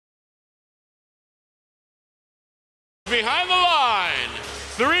behind the line.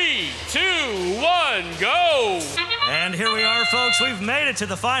 3, 2, 1, go! And here we are, folks. We've made it to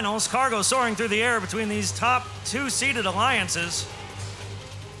the finals. Cargo soaring through the air between these top two-seeded alliances.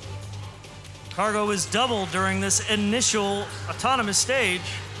 Cargo is doubled during this initial autonomous stage.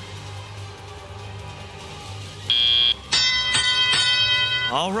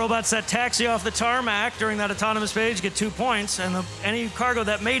 All robots that taxi off the tarmac during that autonomous stage get 2 points, and any cargo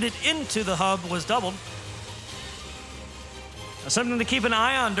that made it into the hub was doubled. Something to keep an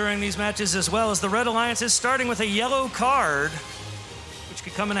eye on during these matches as well, as the Red Alliance is starting with a yellow card, which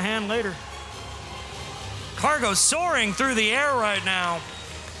could come in hand later. Cargo soaring through the air right now.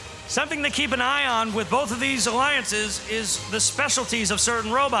 Something to keep an eye on with both of these alliances is the specialties of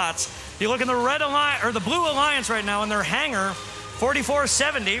certain robots. If you look in the Red Alliance, or the Blue Alliance right now in their hangar,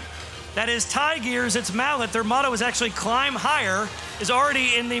 4470, that is Tie Gears, its mallet, their motto is actually climb higher, is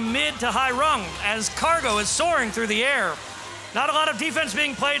already in the mid to high rung as Cargo is soaring through the air. Not a lot of defense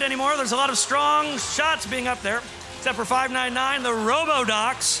being played anymore. There's a lot of strong shots being up there, except for 599, the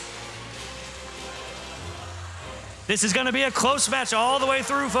Robotics. This is going to be a close match all the way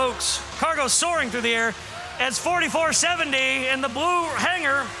through, folks. Cargo soaring through the air as 4470 in the blue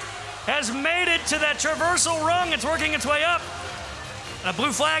hangar has made it to that traversal rung. It's working its way up. And a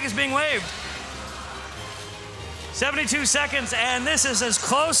blue flag is being waved. 72 seconds, and this is as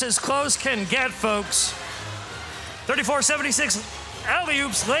close can get, folks. 3476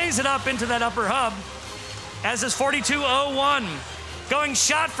 alley-oops lays it up into that upper hub, as is 4201. Going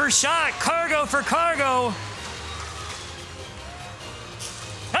shot for shot, cargo for cargo.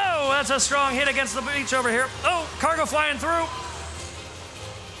 Oh, that's a strong hit against the beach over here. Oh, cargo flying through.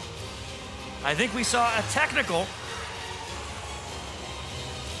 I think we saw a technical.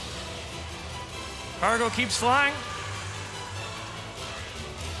 Cargo keeps flying.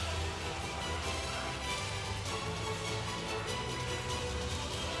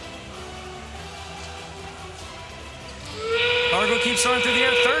 Cargo keeps soaring through the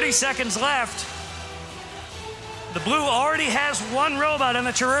air. 30 seconds left. The blue already has one robot on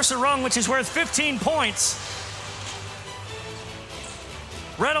the traversal rung, which is worth 15 points.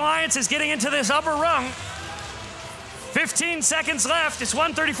 Red Alliance is getting into this upper rung. 15 seconds left. It's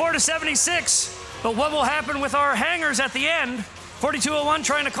 134 to 76. But what will happen with our hangars at the end? 4201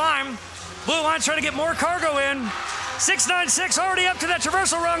 trying to climb. Blue Alliance trying to get more cargo in. 696 already up to that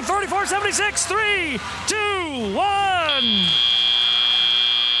traversal rung. 3476. 3, 2, 1.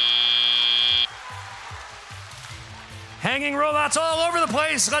 Hanging robots all over the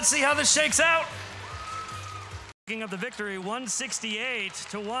place. Let's see how this shakes out. Speaking of the victory, 168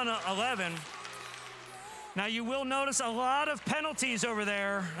 to 111. Now you will notice a lot of penalties over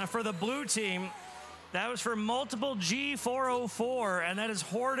there for the blue team. That was for multiple G404, and that is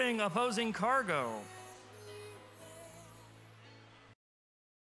hoarding opposing cargo.